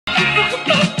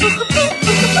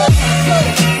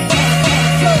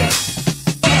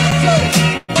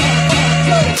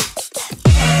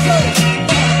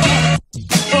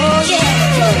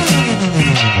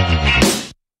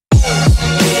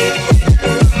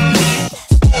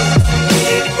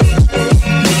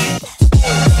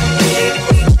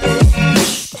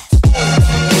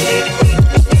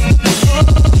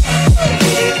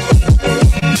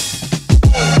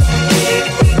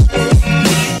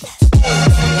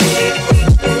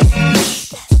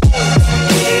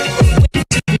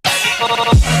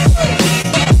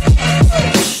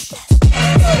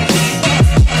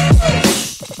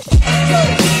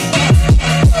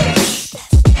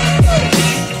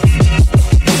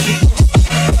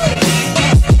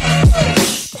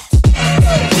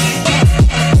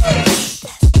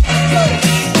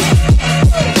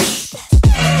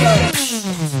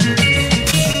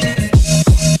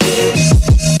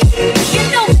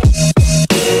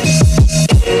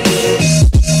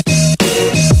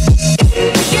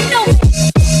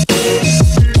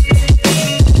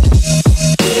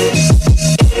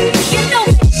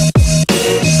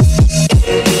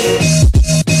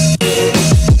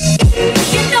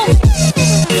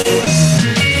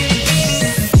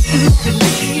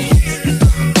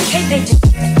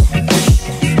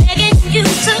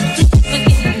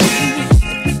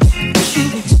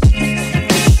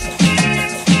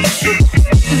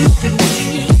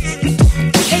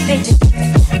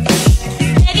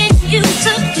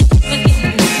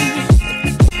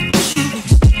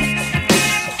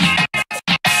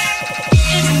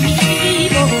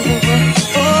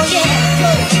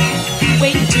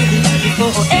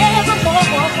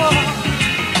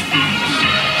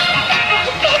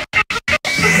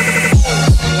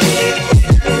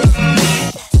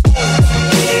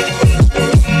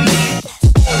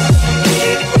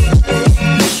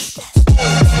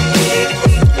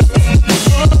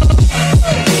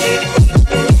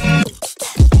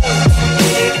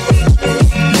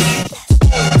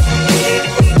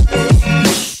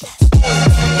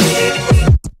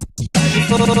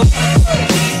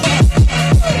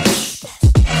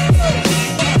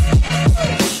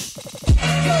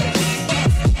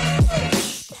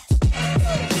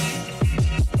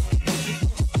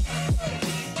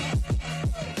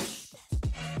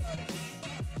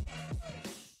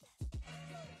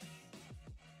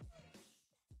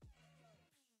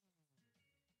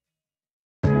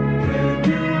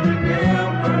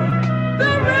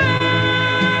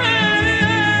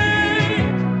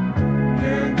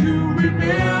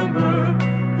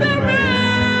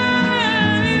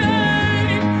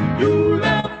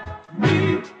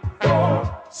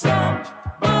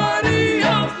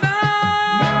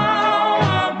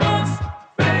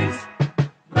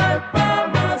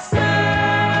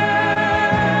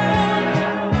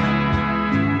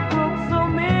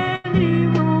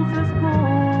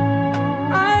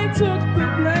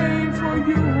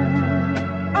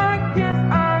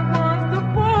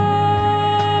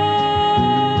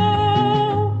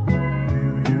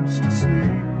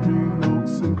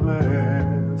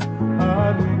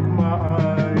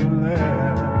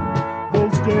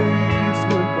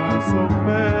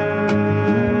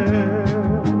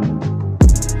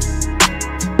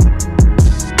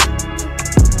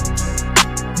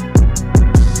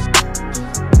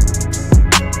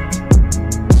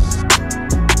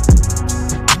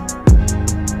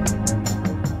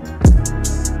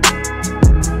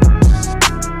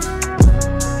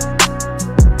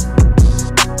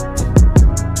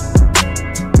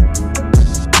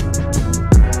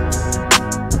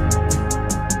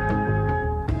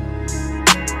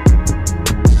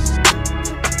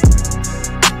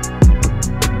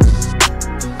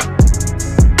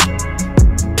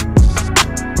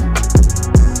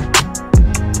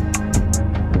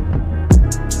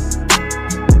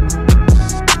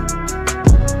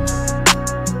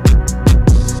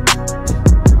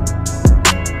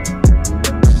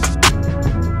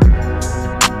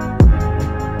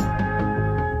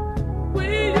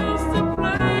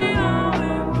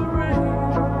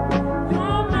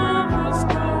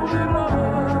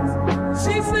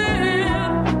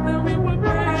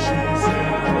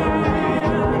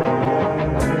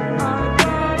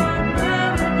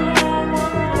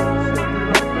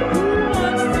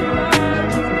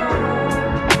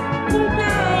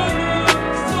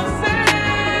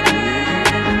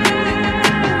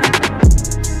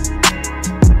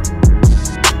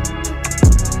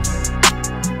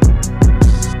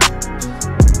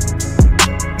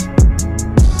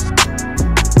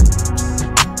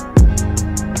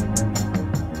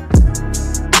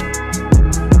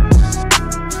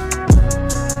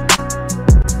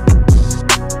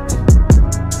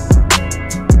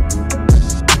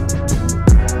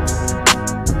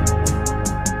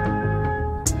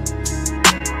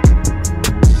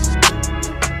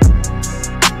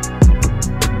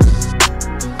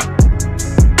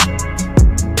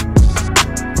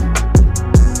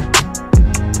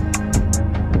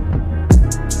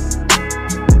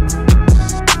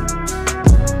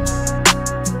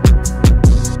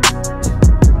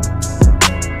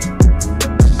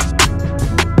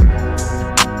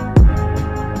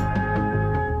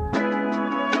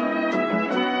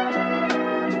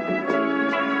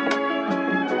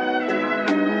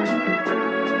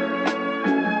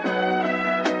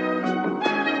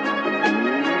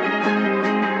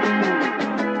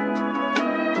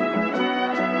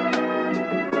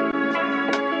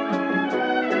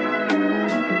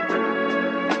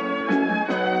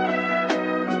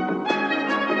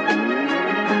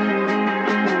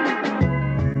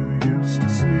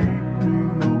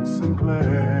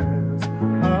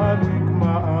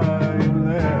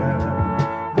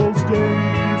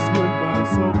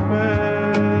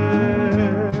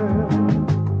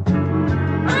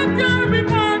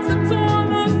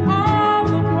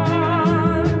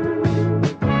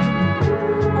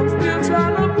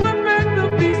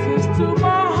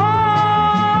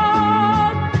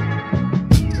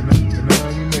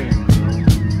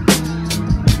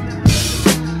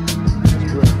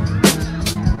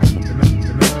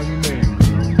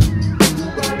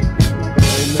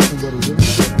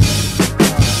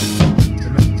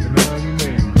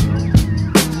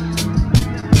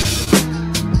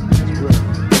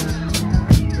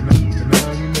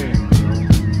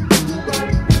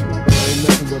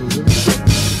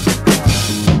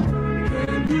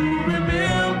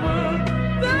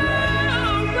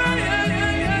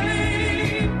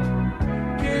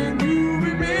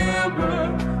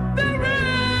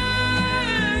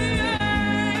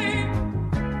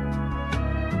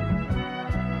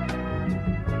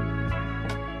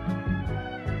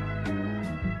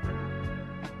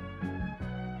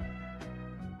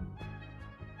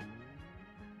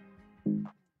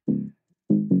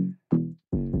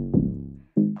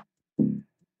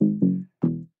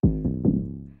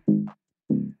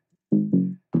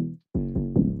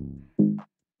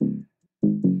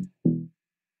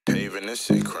this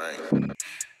shit crank.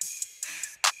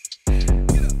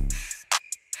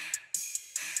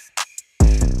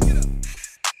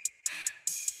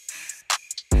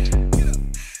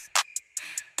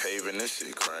 Paving this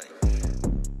shit crank.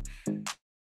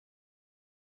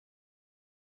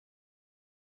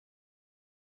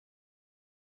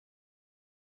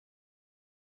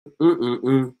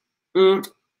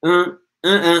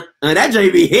 That J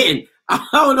be hitting. I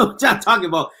don't know what y'all talking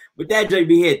about, but that J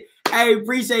be hitting. Hey,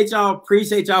 appreciate y'all.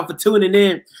 Appreciate y'all for tuning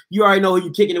in. You already know who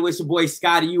you kicking it with, your boy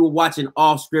Scotty. You were watching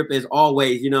Off Script as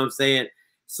always. You know what I'm saying?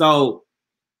 So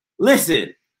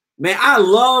listen, man, I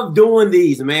love doing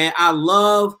these, man. I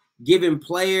love giving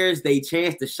players they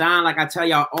chance to shine. Like I tell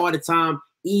y'all all the time,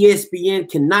 ESPN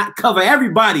cannot cover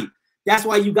everybody. That's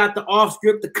why you got the Off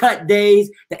Script, the cut days,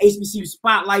 the HBCU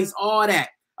spotlights, all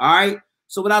that. All right.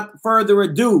 So without further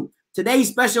ado, today's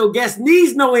special guest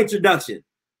needs no introduction,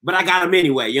 but I got him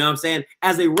anyway. You know what I'm saying?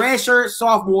 As a redshirt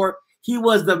sophomore, he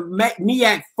was the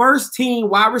MEAC first team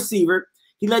wide receiver.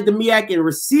 He led the MEAC in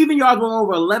receiving yards with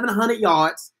over 1,100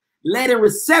 yards, led in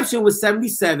reception with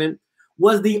 77,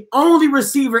 was the only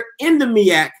receiver in the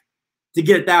MEAC to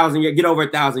get over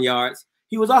 1,000 yards.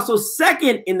 He was also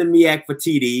second in the MEAC for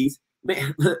TDs.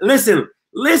 Man, listen,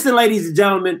 ladies and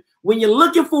gentlemen, when you're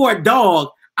looking for a dog,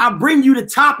 I bring you the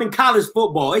top in college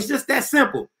football. It's just that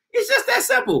simple. It's just that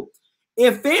simple.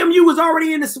 If FAMU was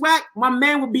already in the SWAC, my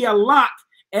man would be a lock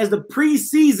as the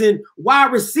preseason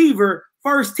wide receiver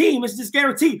first team. It's just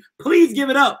guaranteed. Please give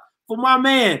it up for my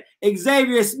man,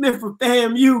 Xavier Smith from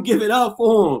FAMU. Give it up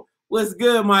for him. What's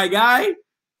good, my guy?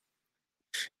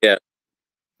 Yeah,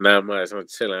 not much. I'm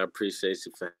chilling. I appreciate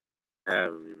you for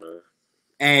having me, man.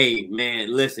 Hey,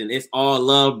 man, listen, it's all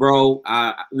love, bro.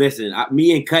 Listen,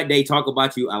 me and Cut Day talk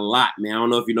about you a lot, man. I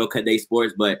don't know if you know Cut Day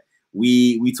Sports, but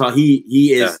we talk.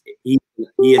 He is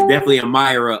definitely an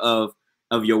admirer of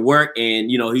your work, and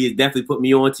you know he has definitely put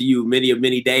me on to you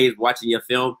many days watching your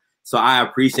film. So I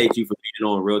appreciate you for being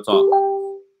on Real Talk.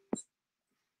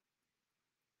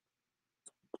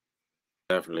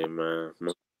 Definitely, man.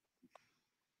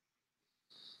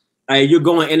 Hey, you're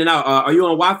going in and out. Are you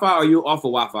on Wi-Fi or are you off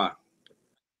of Wi-Fi?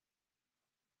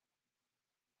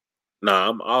 No,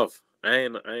 I'm off. I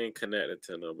ain't connected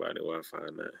to nobody Wi-Fi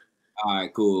now. All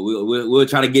right, cool. We'll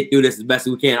try to get through this as best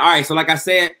as we can. All right, so like I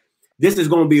said, this is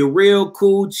going to be a real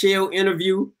cool, chill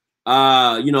interview.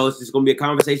 You know, it's just going to be a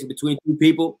conversation between two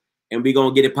people, and we're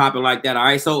going to get it popping like that. All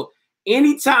right, so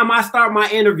anytime I start my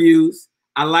interviews,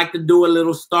 I like to do a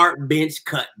little start bench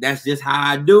cut. That's just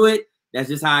how I do it. That's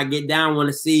just how I get down. Want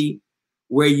to see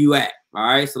where you at. All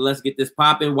right, so let's get this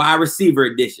popping. Wide receiver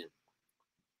edition.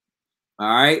 All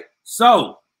right,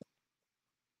 so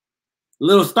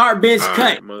little start bench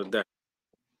cut. Right,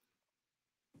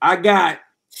 I got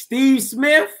Steve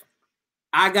Smith,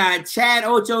 I got Chad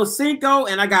Ochocinco,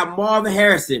 and I got Marvin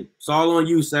Harrison. It's all on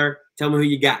you, sir. Tell me who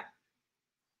you got.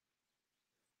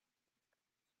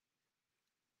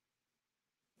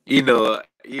 You know,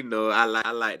 I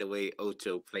like the way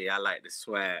Ocho play. I like the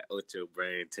swag Ocho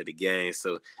bring to the game.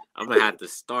 So I'm gonna have to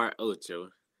start Ocho,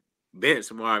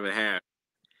 bench Marvin Harrison,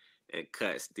 and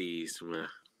cut Steve Smith.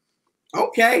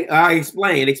 Okay,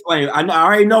 explain. I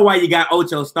already know why you got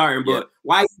Ocho starting, but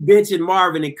why you benching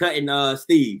Marvin and cutting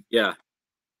Steve? Yeah.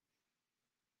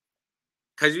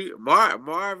 Cause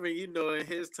Marvin, you know, in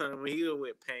his time when he was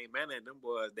with Payne Manning, them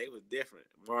boys, they was different.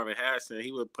 Marvin Harrison,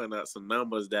 he was putting up some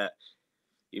numbers that,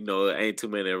 you know, ain't too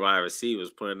many wide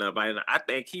receivers putting up. I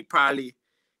think he probably,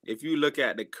 if you look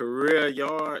at the career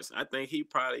yards, I think he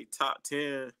probably top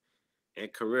 10 in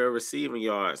career receiving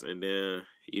yards. And then,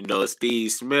 you know,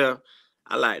 Steve Smith,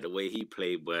 I like the way he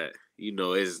played, but you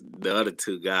know, it's the other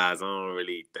two guys. I don't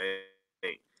really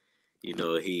think, you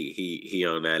know, he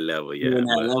on that level yet. On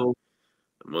that level.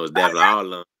 Most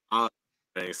definitely, all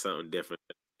bring something different.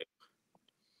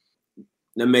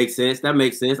 That makes sense. That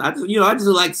makes sense. I just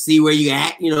like to see where you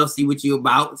at. You know, see what you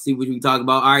about. See what you talk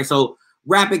about. All right. So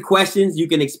rapid questions. You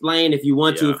can explain if you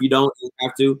want to. If you don't, you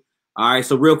have to. All right.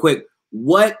 So real quick,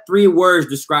 what 3 words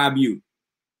describe you?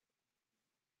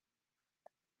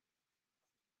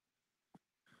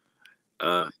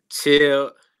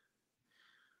 Chill,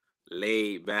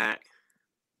 laid back.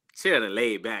 Chill and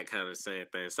laid back, kind of the same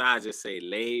thing. So I just say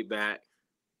laid back,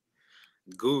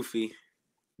 goofy,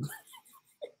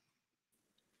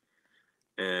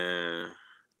 and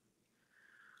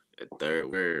the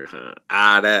third word, huh?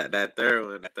 That third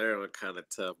one kind of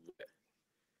tough. But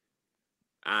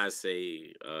I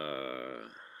say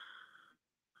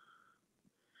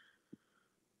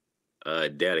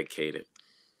dedicated.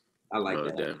 I like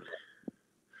that. Definitely.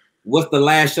 What's the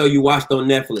last show you watched on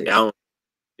Netflix?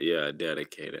 Yeah,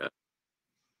 dedicated.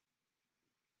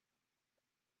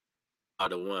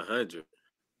 the 100.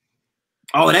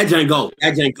 Oh, that jank go.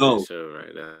 That jank go. Show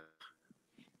right now.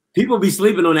 People be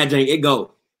sleeping on that jank. It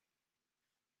go.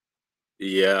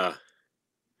 Yeah.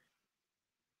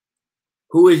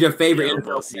 Who is your favorite I'm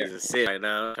NFL on player? season 6 right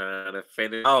now. I'm trying to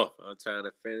finish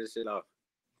off.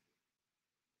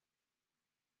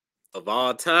 Of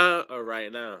all time or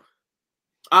right now?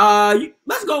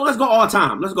 Let's go all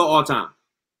time. Let's go all time.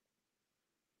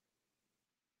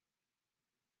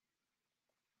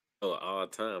 Oh, all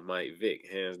time, Mike Vick,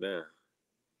 hands down.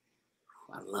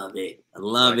 I love it. I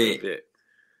love Michael it. Vick.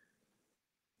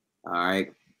 All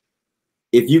right.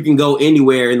 If you can go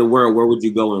anywhere in the world, where would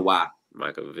you go and why?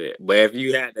 Michael Vick. But if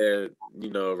you had to,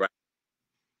 right.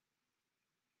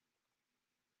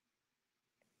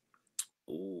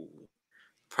 Ooh,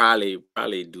 probably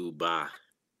Dubai.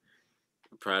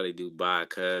 Probably Dubai,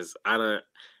 cause I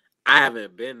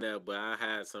haven't been there, but I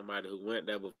had somebody who went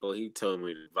there before. He told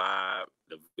me the vibe,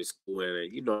 the school,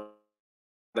 and I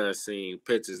done seen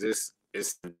pictures.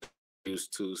 It's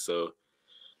used to, so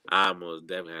I almost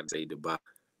definitely had to say Dubai.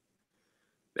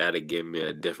 That'll give me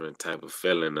a different type of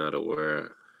feeling of the world.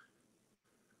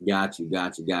 Got you.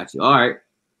 All right.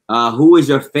 Who is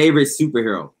your favorite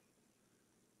superhero?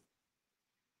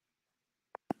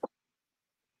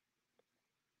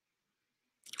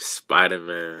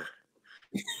 Spider-Man.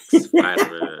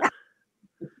 Spider-Man.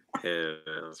 Yeah,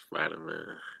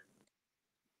 Spider-Man.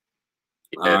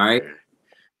 All right.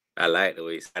 I like the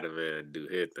way Spider-Man do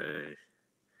his thing.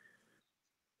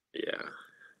 Yeah.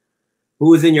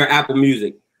 Who is in your Apple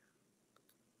Music?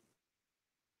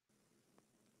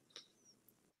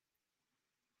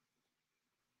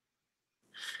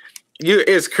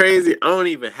 It's crazy. I don't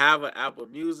even have an Apple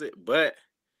Music, but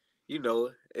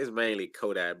it's mainly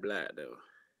Kodak Black though.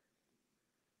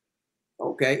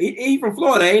 Okay. He from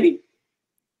Florida, ain't he?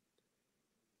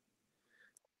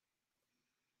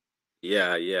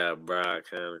 Yeah, bro,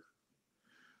 kind of.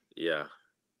 Yeah.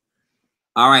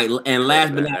 All right, and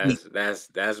last but not least, that's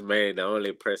mainly the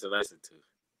only person I listen to.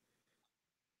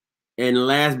 And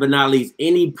last but not least,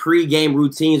 any pre-game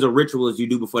routines or rituals you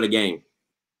do before the game?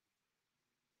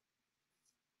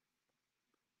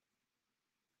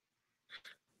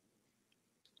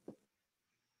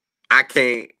 I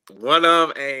can't. One of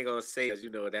them I ain't gonna say, cause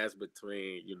that's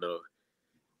between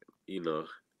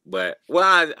But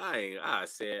I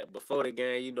said before the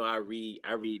game, I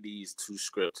read these 2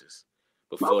 scriptures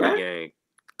before the game.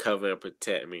 Cover and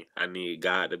protect me. I need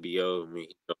God to be over me.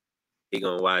 He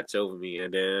gonna watch over me.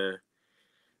 And then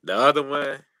the other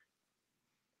one,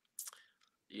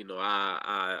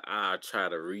 I try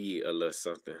to read a little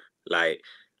something, like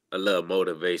a little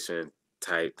motivation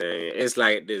type thing. It's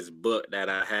like this book that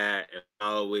I had, and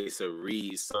I always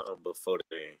read something before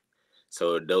the game.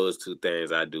 So those 2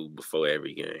 things I do before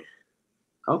every game.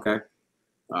 Okay.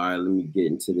 All right, let me get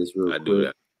into this real quick. Do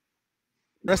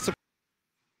that.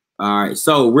 All right,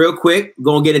 so real quick,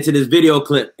 gonna get into this video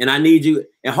clip, and I need you,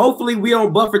 and hopefully we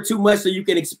don't buffer too much so you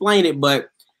can explain it, but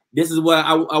this is what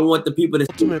I want the people to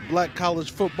see. Ultimate Black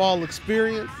college football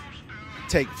experience.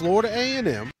 Take Florida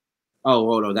A&M. Oh,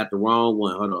 hold on, got the wrong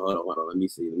one. Hold on. Let me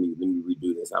see. Let me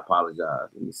redo this. I apologize.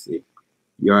 Let me see.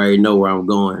 You already know where I'm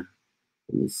going.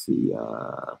 Let me see.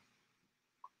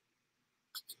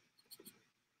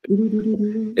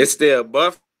 It's still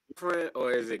buffering,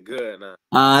 or is it good now?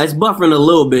 It's buffering a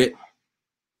little bit.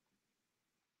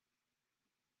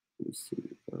 Let me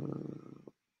see.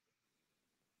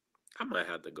 I might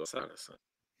have to go outside or something.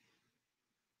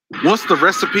 What's the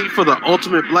recipe for the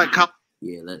ultimate black college?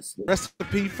 Yeah, let's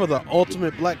Recipe for the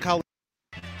ultimate black college.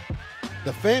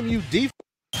 The FAMU defense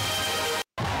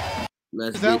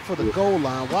is out for the goal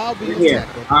line while being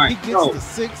tackled. All right, he gets the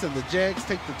 6 and the Jags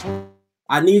take the 20.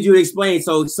 I need you to explain.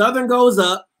 So Southern goes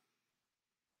up,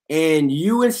 and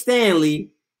you and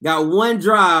Stanley got one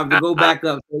drive to go back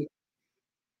up.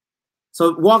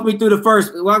 So walk me through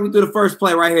the first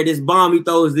play right here. This bomb he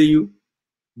throws to you.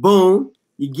 Boom.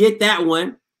 You get that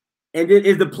one. And then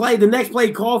is the next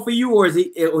play called for you, or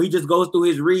he just goes through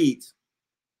his reads?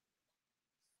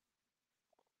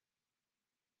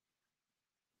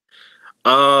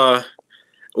 Well,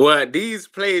 these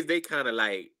plays, they kind of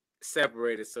like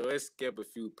separated, so let's skip a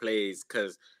few plays,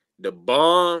 because the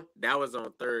bomb, that was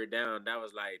on 3rd down. That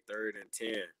was like 3rd and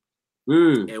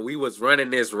 10. And we was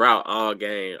running this route all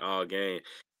game.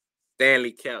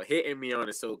 Stanley kept hitting me on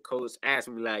it, so coach asked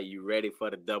me, like, you ready for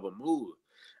the double move?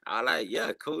 I was like,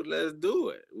 yeah, coach, let's do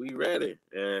it. We ready.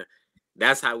 And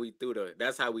that's how we threw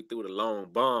the long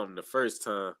bomb the first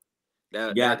time.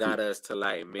 That got us to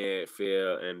like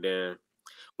midfield, and then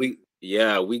we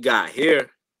got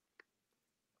here.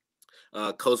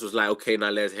 Coach was like, okay, now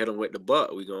let's hit him with the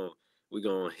butt. we're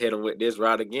gonna hit them with this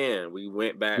route again. We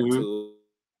went back Mhm. to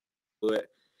it,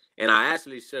 and I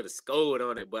actually should have scored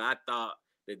on it, but I thought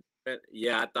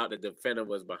the defender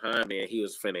was behind me and he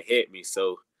was finna hit me,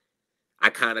 so I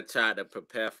kind of tried to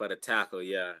prepare for the tackle.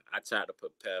 Yeah, I tried to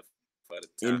prepare for the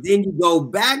And tackle. then you go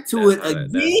back to That's it how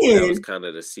that was again, kind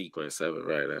of the sequence of it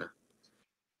right there.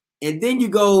 and then you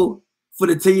go for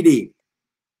the TD.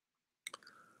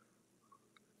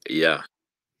 Yeah,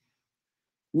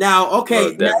 Now, okay,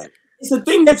 most now definitely. it's a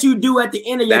thing that you do at the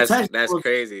end of your That's touchdown.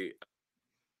 crazy.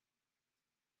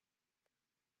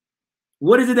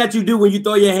 What is it that you do when you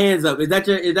throw your hands up? Is that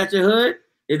your hood?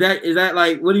 Is that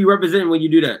like, what do you represent when you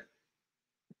do that?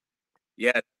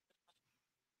 Yeah,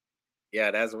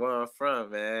 yeah, that's where I'm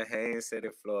from, man. Haines City,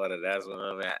 Florida. That's where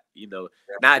I'm at. You know,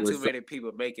 not too What's up? many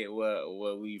people make it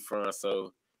where we from,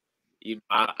 so you know,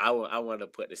 I want to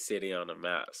put the city on the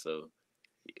map. So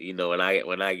you know, when I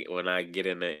get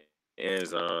in the end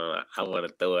zone, I want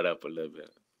to throw it up a little bit.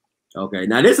 Okay,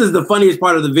 now this is the funniest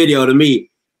part of the video to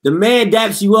me. The man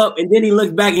daps you up, and then he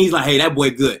looks back and he's like, "Hey, that boy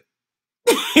good."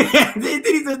 Then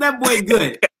he says, "That boy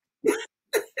good."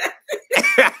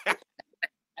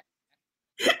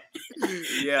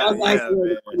 Yeah, That's yeah, actually one of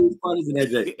man. the funniest parts of that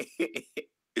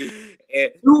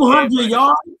And 200 everybody,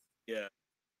 yards. yeah,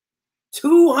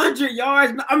 200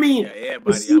 yards. I yeah, mean, everybody always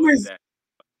receivers. that.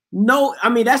 No, I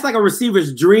mean that's like a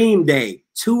receiver's dream day.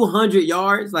 200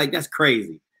 yards, like that's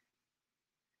crazy.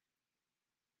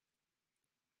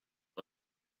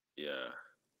 Yeah,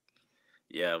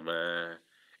 yeah, man.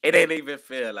 It didn't even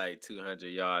feel like 200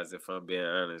 yards, if I'm being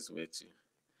honest with you.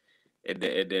 It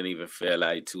didn't even feel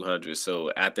like 200.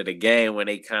 So after the game, when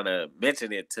they kind of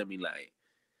mentioned it to me, like,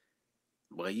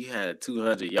 "Boy, you had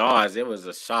 200 yards," it was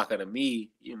a shocker to me.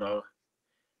 You know,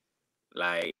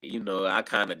 like I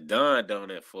kind of dawned on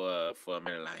it for a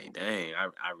minute. Like, dang,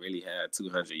 I really had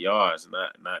 200 yards.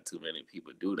 Not too many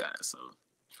people do that. So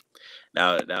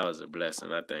that was a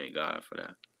blessing. I thank God for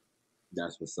that.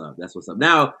 That's what's up. That's what's up.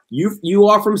 Now you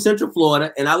are from Central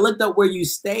Florida, and I looked up where you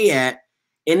stay at,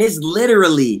 and it's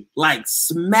literally like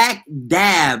smack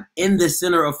dab in the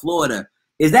center of Florida.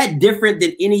 Is that different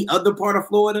than any other part of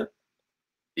Florida?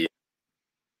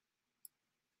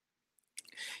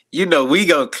 We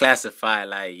gonna classify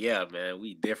like, yeah, man,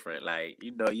 we different. Like,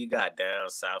 you got down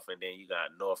south and then you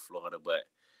got North Florida, but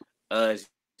us,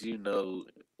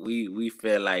 we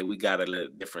feel like we got a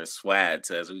little different swag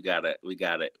to us. We gotta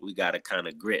kind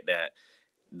of grit that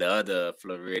the other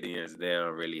Floridians they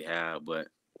don't really have. But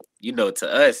to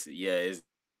us, yeah, it's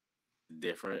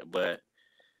different. But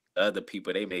other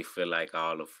people they may feel like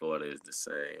all of Florida is the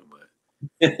same. But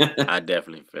I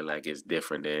definitely feel like it's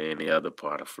different than any other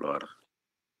part of Florida.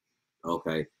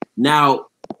 Okay. Now,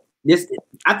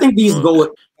 I think these Most go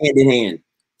definitely. hand in hand.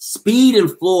 Speed in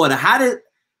Florida. I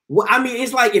mean,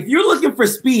 it's like if you're looking for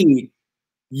speed,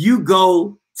 you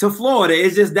go to Florida.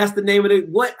 It's just that's the name of it.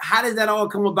 How does that all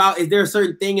come about? Is there a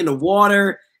certain thing in the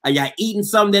water? Are y'all eating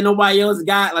something that nobody else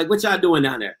got? Like, what y'all doing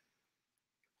down there?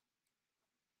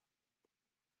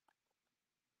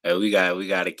 And we got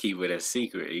to keep it a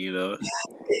secret,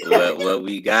 what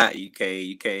we got. You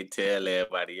can't tell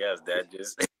everybody else. That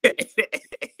just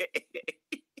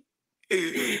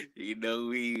we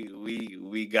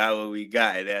got what we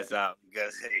got, and that's all.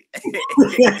 Because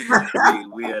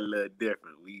we a little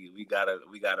different. We got a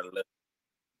little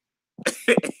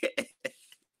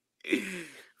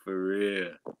for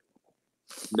real.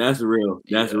 That's real.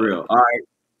 That's Yeah, real. All right.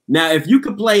 Now, if you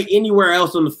could play anywhere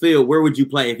else on the field, where would you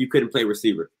play if you couldn't play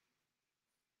receiver?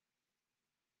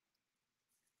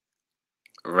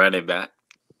 running back.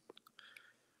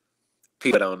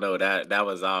 People don't know that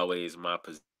was always my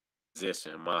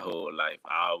position my whole life.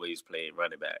 I always played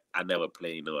running back. I never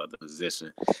played no other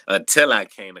position until I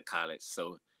came to college.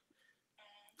 So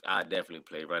I definitely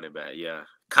played running back. Yeah,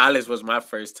 college was my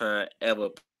first time ever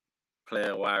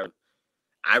playing wide.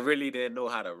 I really didn't know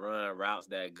how to run routes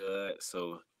that good.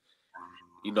 So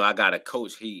I got a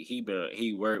coach.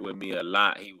 He worked with me a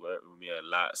lot.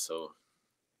 So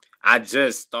I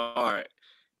just start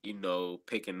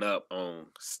picking up on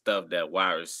stuff that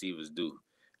wide receivers do.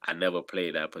 I never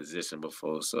played that position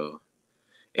before, so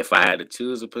if I had to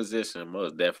choose a position,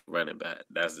 most definitely running back.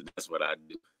 That's what I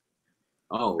do.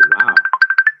 Oh, wow.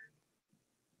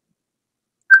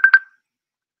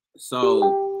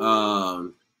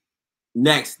 So,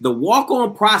 next, the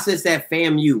walk-on process at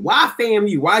FAMU. Why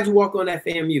FAMU? Why'd you walk on at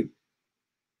FAMU?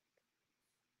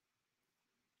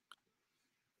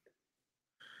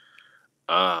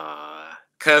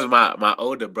 Cause my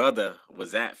older brother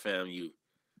was at FAMU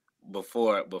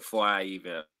before I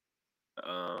even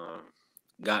um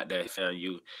got that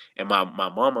FAMU, and my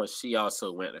mama she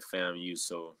also went to FAMU,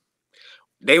 so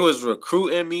they was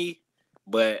recruiting me,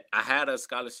 but I had a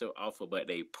scholarship offer, but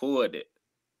they pulled it.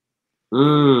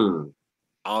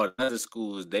 All the other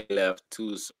schools, they left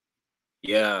too. So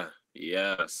yeah.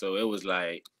 So it was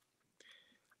like,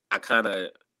 I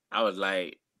was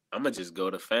like, I'm going to just go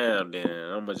to fam then.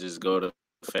 I'm going to just go to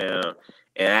fam.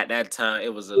 And at that time,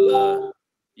 it was a little,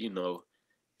 you know,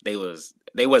 they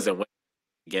wasn't winning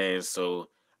games. So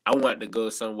I wanted to go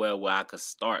somewhere where I could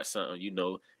start something, you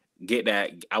know, get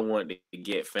that. I wanted to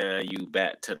get FAMU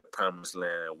back to the promised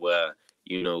land where,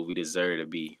 you know, we deserve to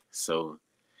be. So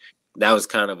that was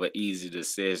kind of an easy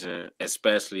decision,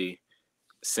 especially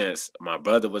since my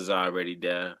brother was already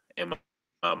there and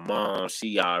my mom,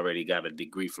 she already got a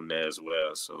degree from there as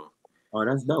well. So, oh,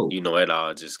 that's dope. you know, it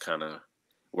all just kind of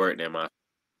worked in my,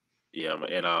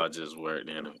 it all just worked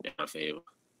in my favor.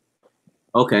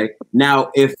 Okay.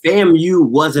 Now, if FAMU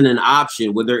wasn't an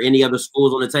option, were there any other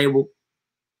schools on the table?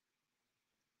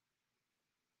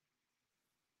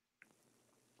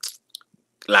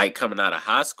 Like coming out of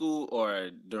high school or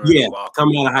during the walk?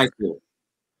 Coming out of high school.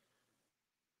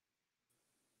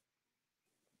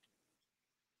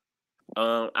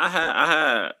 I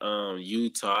had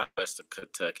Utah, Western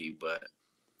Kentucky, but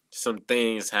some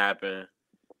things happened,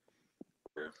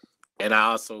 and I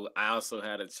also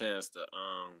had a chance to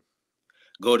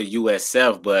go to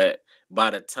USF, but by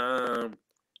the time,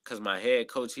 because my head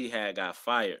coach, he had got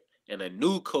fired, and a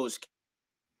new coach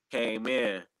came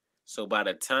in, so by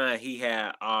the time he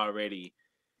had already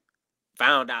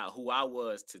found out who I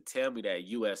was to tell me that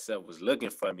USF was looking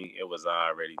for me, it was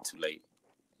already too late.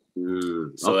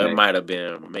 So it might have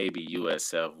been maybe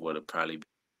USF would have probably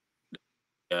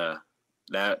been,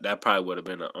 that probably would have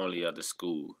been the only other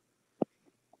school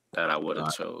that I would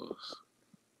have chose.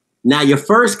 Now, your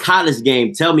first college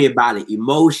game, tell me about it.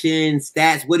 Emotions,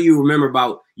 stats. What do you remember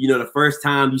about, you know, the first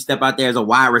time you step out there as a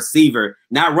wide receiver,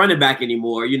 not running back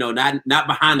anymore, you know, not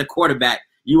behind the quarterback.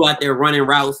 You out there running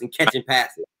routes and catching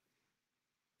passes.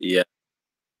 Yeah.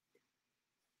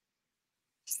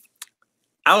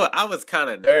 I was kind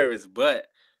of nervous, but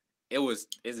it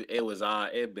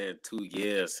been 2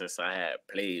 years since I had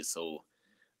played, so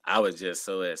I was just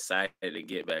so excited to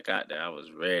get back out there. I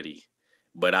was ready,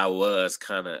 but I was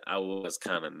kind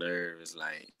of nervous.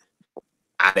 Like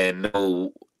I didn't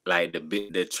know like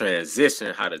the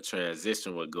transition, how the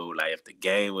transition would go. Like if the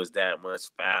game was that much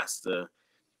faster.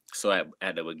 So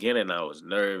at the beginning, I was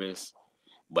nervous.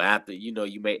 But after, you know,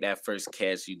 you make that first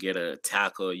catch, you get a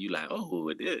tackle, you like,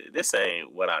 oh, this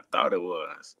ain't what I thought it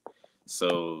was.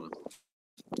 So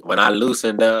when I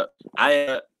loosened up, I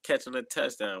ended up catching a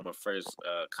touchdown my first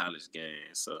college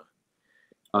game. So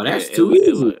that's too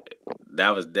easy.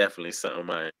 That was definitely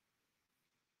something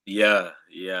yeah.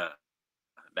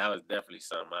 That was definitely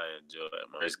something I enjoyed.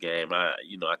 My first game, I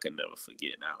could never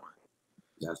forget that one.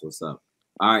 That's what's up.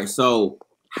 All right, so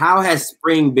how has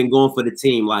spring been going for the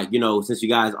team? Like, you know, since you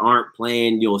guys aren't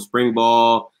playing, you know, spring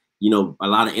ball, you know, a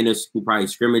lot of inter-school probably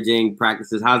scrimmaging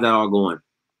practices. How's that all going?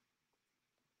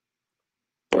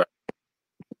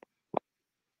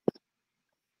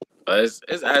 It's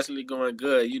actually going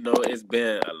good. You know, it's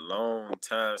been a long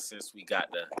time since we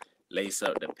got to lace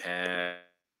up the pads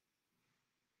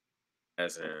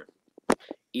and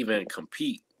even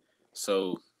compete.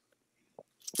 So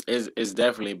it's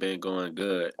definitely been going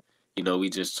good. You know, we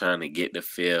just trying to get the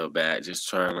feel back, just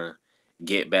trying to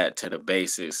get back to the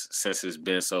basics since it's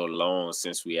been so long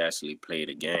since we actually played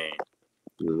a game.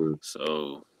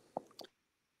 So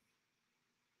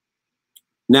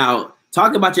now,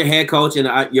 talk about your head coach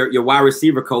and your wide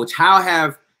receiver coach.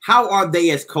 How are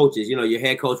they as coaches? You know, your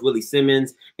head coach Willie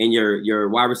Simmons and your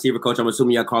wide receiver coach. I'm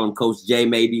assuming y'all call him Coach J,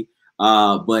 maybe.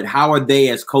 But how are they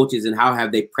as coaches, and how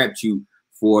have they prepped you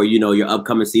for, you know, your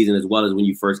upcoming season as well as when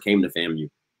you first came to FAMU?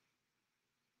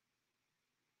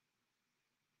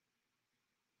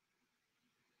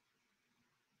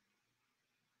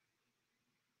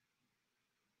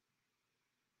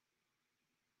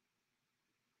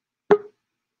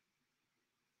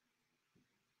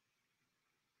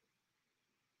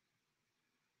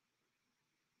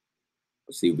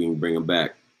 Let's see if we can bring him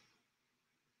back.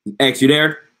 X, you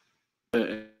there?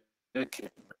 okay.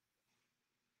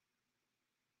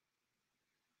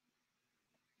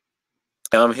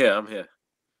 I'm here.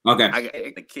 Okay. I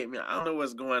don't know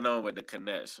what's going on with the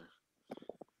connection.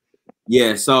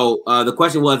 Yeah, so the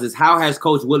question is how has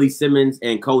Coach Willie Simmons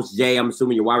and Coach Jay, I'm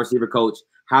assuming your wide receiver coach,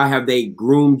 how have they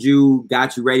groomed you,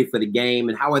 got you ready for the game,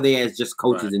 and how are they as just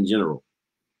coaches in general?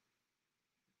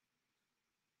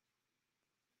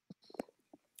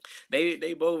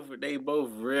 They both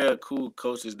real cool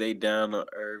coaches. They down to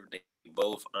earth. They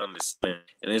both understand,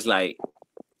 and it's like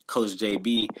Coach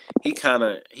JB, he kind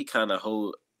of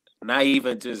hold not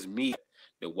even just me,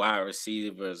 the wide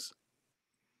receivers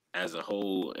as a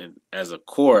whole and as a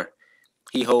core,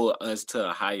 he hold us to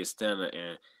a higher standard.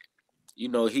 And you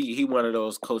know, he one of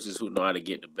those coaches who know how to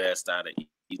get the best out of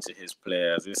each of his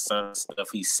players. There's some stuff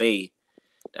he say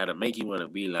that'll make you want to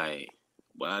be like,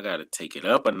 well, I gotta take it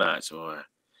up a notch, or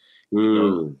you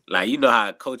know, like you know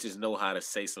how coaches know how to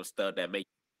say some stuff that make,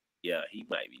 yeah, he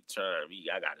might be trying me.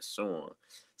 I gotta show him.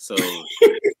 So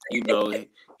you know,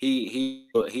 he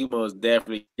most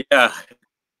definitely, yeah,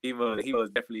 he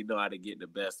most definitely know how to get the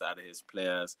best out of his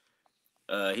players.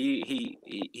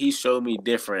 He showed me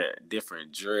different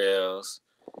drills,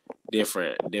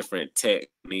 different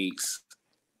techniques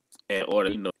in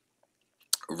order, you know,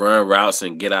 run routes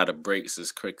and get out of breaks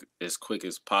as quick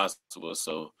as possible.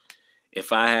 So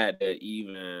if I had to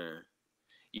even,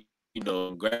 you know,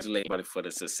 congratulate anybody for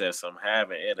the success I'm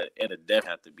having, it'll definitely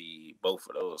have to be both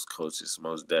of those coaches,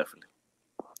 most definitely.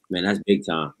 Man, that's big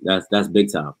time. That's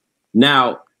big time.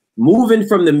 Now, moving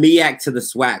from the MEAC to the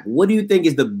SWAC, what do you think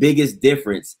is the biggest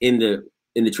difference in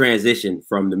the transition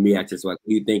from the MEAC to SWAC? What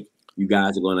do you think you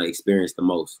guys are going to experience the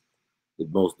most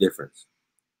difference?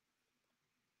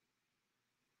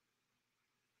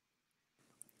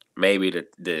 Maybe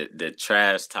the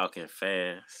trash talking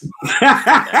fans.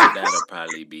 That'll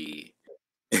probably be.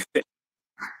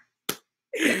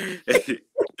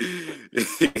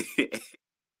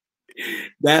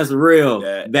 That's real. That's real.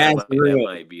 That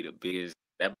might be the biggest.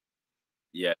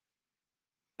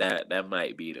 That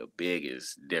might be the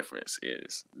biggest difference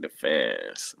is the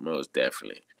fans, most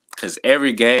definitely. Because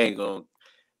every game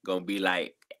gonna be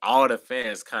like all the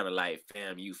fans kind of like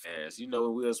FAMU fans. You know,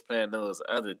 when we was playing those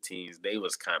other teams, they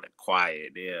was kind of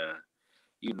quiet there,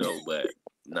 you know. But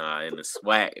nah, in the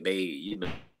SWAC, they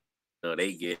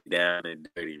they get down and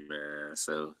dirty, man.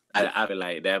 So I feel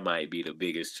like that might be the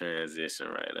biggest transition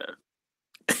right now.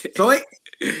 So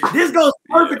this goes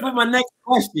perfect with my next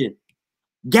question.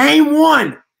 Game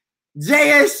 1,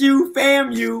 JSU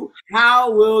FAMU.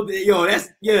 How will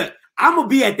I'm gonna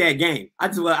be at that game.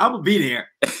 I'm gonna be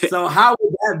there. So how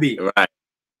would that be? Right.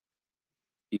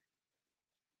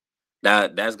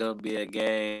 That's gonna be a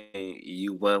game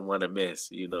you wouldn't want to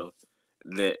miss. You know,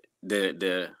 the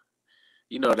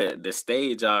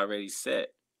stage already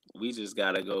set. We just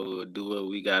gotta go do what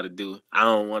we gotta do. I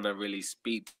don't want to really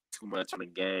speak too much on the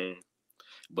game,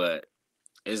 but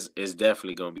it's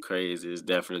definitely gonna be crazy. It's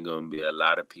definitely gonna be a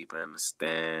lot of people in the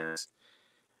stands.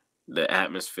 The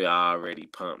atmosphere already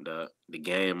pumped up. The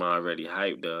game already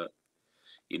hyped up.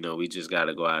 You know, we just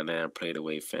gotta go out there and play the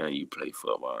way FAMU play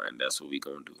football, and that's what we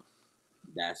gonna do.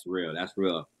 That's real. That's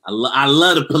real. I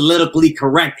love the politically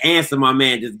correct answer my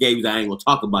man just gave you. I ain't gonna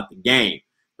talk about the game,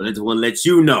 but I just want to let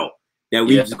you know that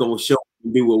we just gonna show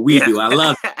and do what we do. I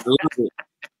love it. I love it.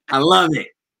 I love it.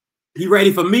 He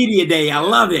ready for media day. I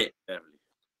love it.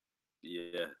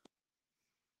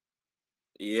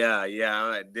 Yeah.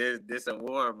 This a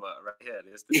warm up right here.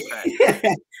 This the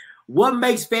practice. What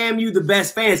makes FAMU the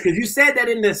best fans? Because you said that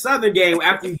in the Southern game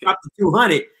after you dropped the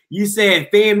 200. You said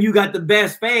FAMU got the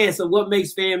best fans. So what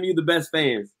makes FAMU the best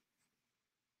fans?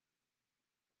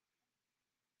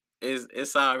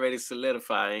 It's already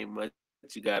solidified. Ain't much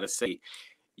you gotta say.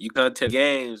 You come to the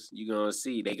games, you're gonna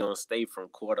see they gonna stay from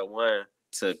quarter 1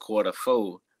 to quarter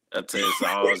 4 until it's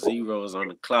all zeros on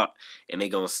the clock, and they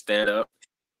gonna stand up.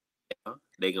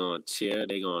 They gonna cheer.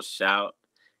 They gonna shout.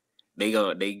 They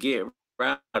get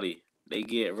rowdy. They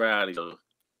get rowdy. So,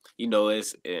 you know,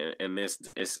 it's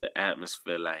the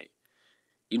atmosphere, like,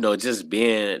 you know, just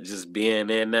being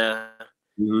in there.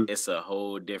 Mm-hmm. It's a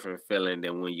whole different feeling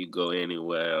than when you go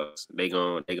anywhere else. They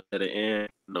go to the end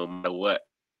no matter what.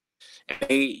 And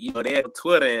they have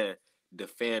Twitter and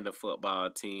defend the football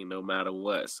team no matter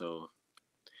what. So,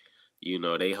 you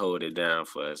know, they hold it down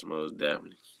for us most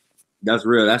definitely. That's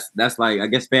real. That's like, I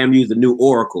guess FAMU is the new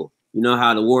Oracle. You know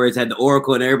how the Warriors had the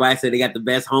Oracle and everybody said they got the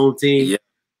best home team? Yeah.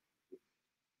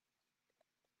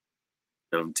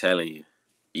 I'm telling you,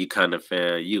 you kind of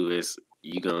FAMU,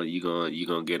 you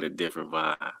gonna get a different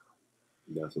vibe.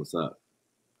 That's what's up.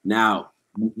 Now,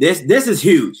 this is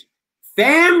huge.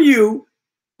 FAMU,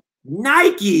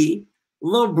 Nike,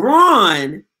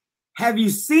 LeBron. Have you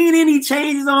seen any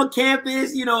changes on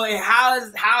campus? You know, and how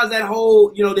is that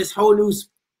whole, you know, this whole new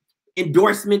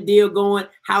endorsement deal going?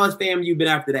 How has FAMU been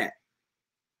after that?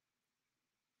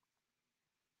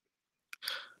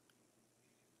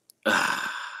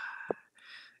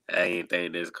 I ain't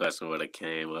think this question would have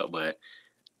came up, but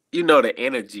you know the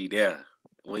energy there.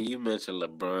 When you mention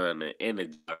LeBron, the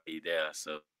energy already there.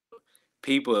 So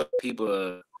people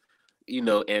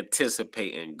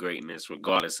anticipating greatness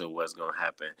regardless of what's gonna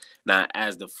happen. Now,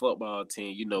 as the football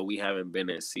team, we haven't been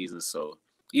in season, so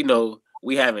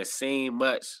we haven't seen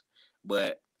much,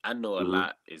 but I know a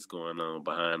lot is going on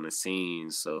behind the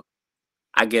scenes. So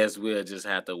I guess we'll just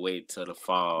have to wait till the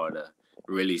fall to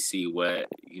really see what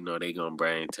they're gonna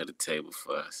bring to the table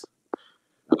for us.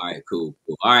 All right, cool.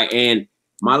 All right, and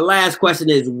my last question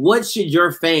is, what should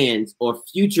your fans or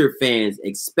future fans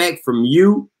expect from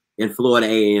you in Florida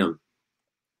A&M?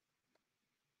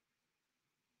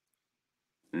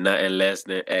 Nothing less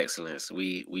than excellence.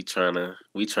 We trying to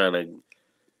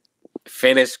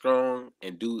finish strong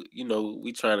and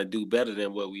we trying to do better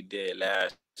than what we did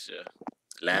last year.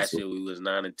 Last year we was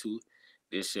 9-2.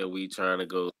 This year we trying to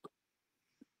go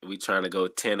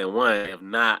 10-1. If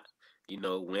not,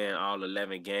 win all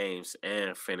 11 games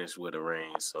and finish with a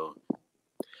ring. So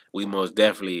we most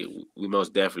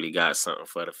definitely got something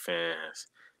for the fans,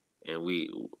 and we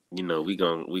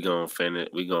gonna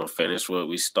finish what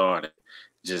we started.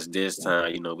 Just this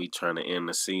time, we trying to end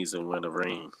the season with a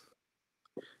ring.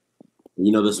 The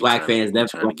SWAC fans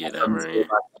definitely trying to get that ring.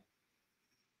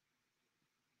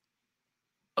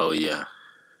 Oh yeah.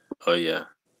 Oh yeah.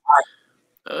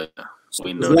 Oh yeah.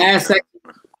 We know.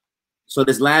 So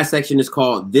this last section is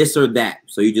called This or That.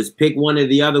 So you just pick one or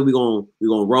the other. We're gonna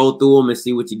roll through them and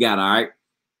see what you got. All right.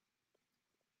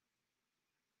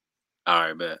 All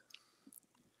right, bet.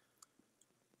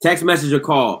 Text message or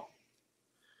call?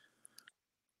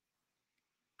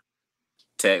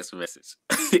 Text message.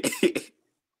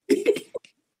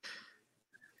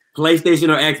 PlayStation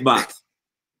or Xbox?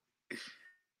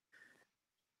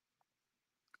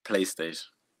 PlayStation.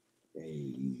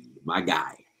 Hey, my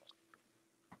guy.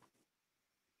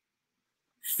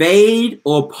 Fade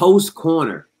or post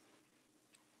corner?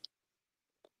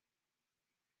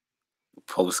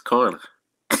 Post corner.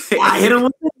 I hit him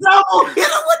with the double.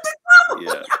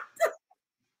 Yeah.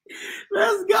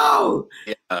 Let's go.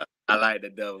 Yeah, I like the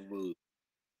double move.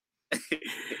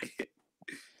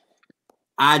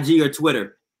 IG or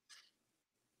Twitter?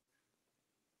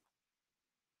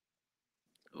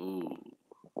 Ooh,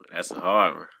 that's a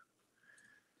hard one.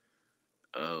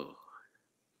 Oh.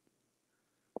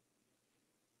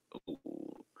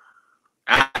 Ooh.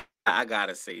 I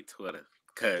gotta say Twitter,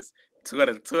 because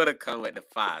Twitter come with the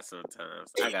fire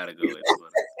sometimes. I gotta go with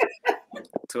Twitter.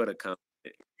 Twitter come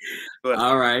with it. Twitter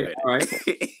all right.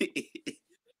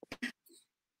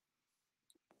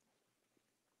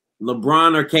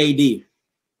 LeBron or KD?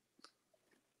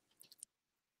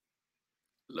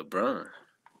 LeBron.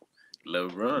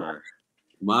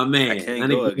 My man. I can't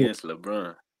go against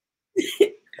LeBron.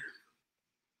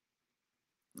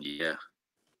 Yeah.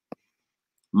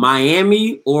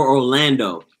 Miami or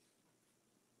Orlando?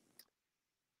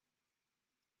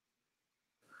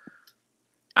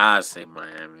 I say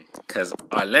Miami, because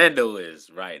Orlando is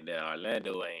right there.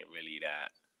 Orlando ain't really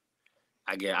that.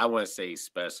 I wouldn't say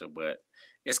special, but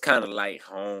it's kind of like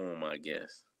home, I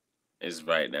guess. It's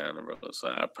right down the road, so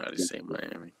I'd probably say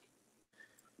Miami.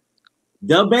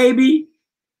 The Baby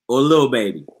or Lil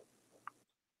Baby?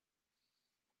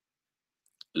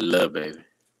 Lil Baby.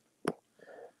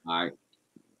 All right.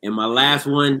 And my last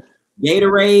one,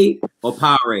 Gatorade or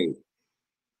Powerade?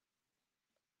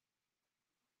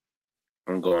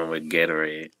 I'm going with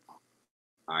Gatorade.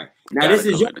 All right. Now this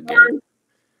is your turn.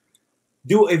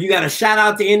 If you got a shout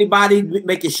out to anybody,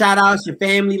 make your shout outs, your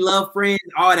family, love, friends,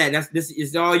 all that. This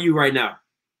is all you right now.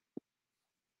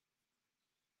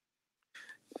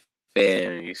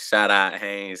 Family, shout out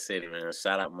Haynes City, man.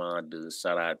 Shout out my dude.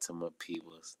 Shout out to my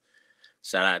peoples.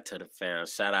 Shout out to the fam.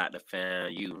 Shout out to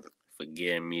fam you for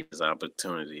giving me this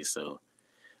opportunity. So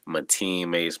my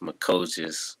teammates, my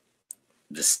coaches,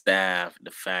 the staff,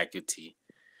 the faculty.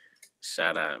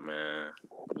 Shout out, man.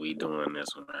 We doing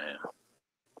this one right now.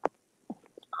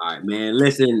 All right, man.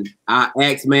 Listen,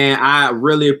 X, man, I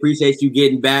really appreciate you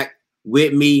getting back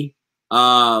with me.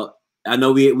 I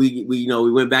know we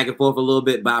went back and forth a little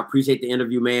bit, but I appreciate the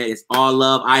interview, man. It's all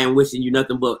love. I am wishing you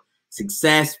nothing but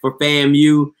success for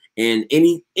FAMU. And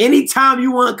anytime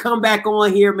you want to come back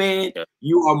on here, man,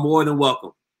 you are more than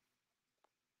welcome.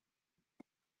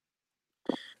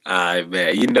 All right,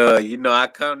 man. You know, I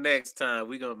come next time.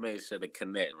 We're gonna make sure to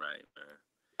connect right, man.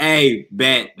 Hey,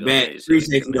 bet.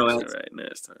 Appreciate you, though. Right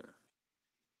next time.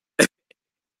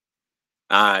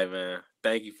 All right, man.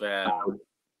 Thank you for having me.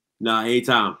 No,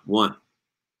 anytime. One.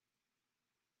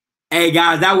 Hey,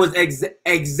 guys, that was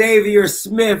Xavier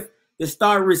Smith, the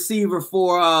star receiver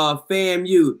for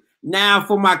FAMU. Now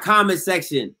for my comment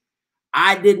section.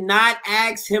 I did not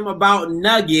ask him about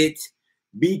Nugget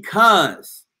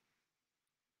because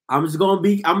I'm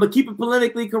gonna keep it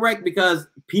politically correct, because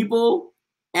people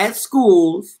at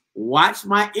schools watch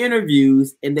my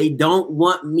interviews and they don't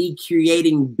want me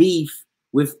creating beef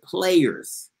with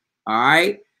players. All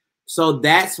right. So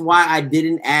that's why I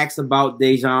didn't ask about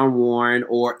Dejon Warren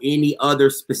or any other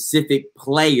specific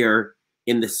player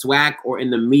in the SWAC or in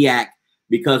the MEAC,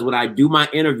 because when I do my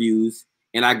interviews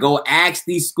and I go ask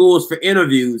these schools for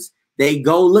interviews, they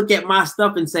go look at my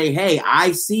stuff and say, hey,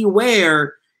 I see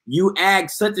where you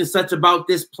asked such and such about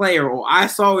this player, or I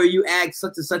saw where you asked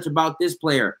such and such about this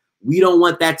player. We don't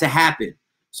want that to happen.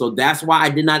 So that's why I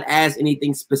did not ask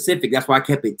anything specific. That's why I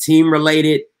kept it team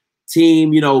related,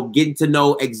 team, getting to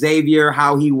know Xavier,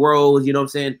 how he rolls, you know what I'm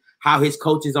saying, how his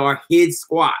coaches are, his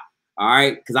squad. All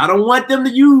right. Because I don't want them to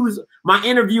use my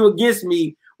interview against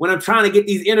me when I'm trying to get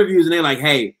these interviews and they're like,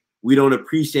 hey, we don't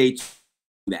appreciate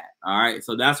that. All right.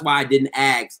 So that's why I didn't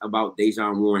ask about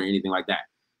Dejon Warren or anything like that.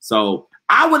 So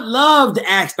I would love to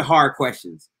ask the hard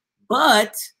questions,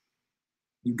 but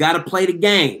you got to play the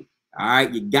game. All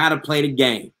right. You got to play the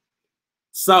game.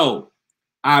 So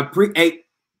hey,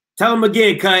 tell them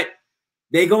again, Cut.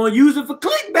 They're going to use it for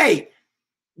clickbait.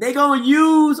 They're going to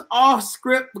use off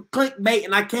script for clickbait,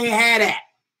 and I can't have that.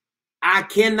 I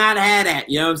cannot have that.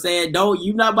 You know what I'm saying?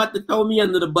 You're not about to throw me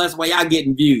under the bus while y'all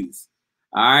getting views.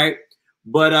 All right.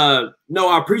 But no,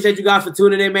 I appreciate you guys for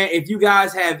tuning in, man. If you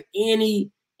guys have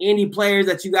any players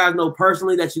that you guys know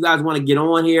personally that you guys want to get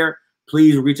on here,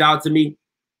 please reach out to me.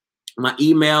 My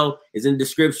email is in the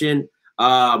description,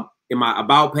 in my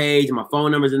about page. My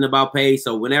phone number is in the about page.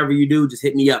 So whenever you do, just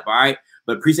hit me up. All right.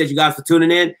 But appreciate you guys for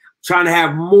tuning in. Trying to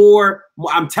have more.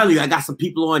 I'm telling you, I got some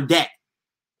people on deck.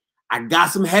 I got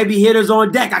some heavy hitters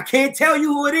on deck. I can't tell you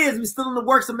who it is. We're still in the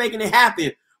works of making it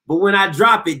happen. But when I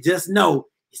drop it, just know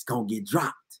it's going to get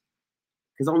dropped.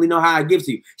 Because I only know how I give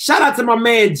to you. Shout out to my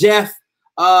man, Jeff.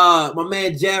 I'm going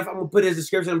to put his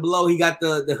description below. He got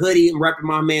the hoodie. I'm repping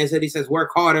my man's hoodie. He says, work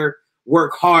harder,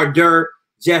 work harder.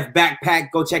 Jeff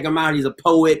Backpack. Go check him out. He's a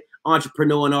poet,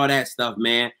 entrepreneur, and all that stuff,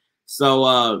 man.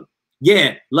 So,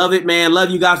 yeah, love it, man. Love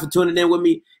you guys for tuning in with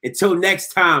me. Until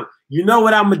next time, you know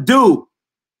what I'm going to do.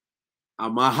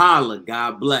 I'm going to holler.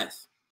 God bless.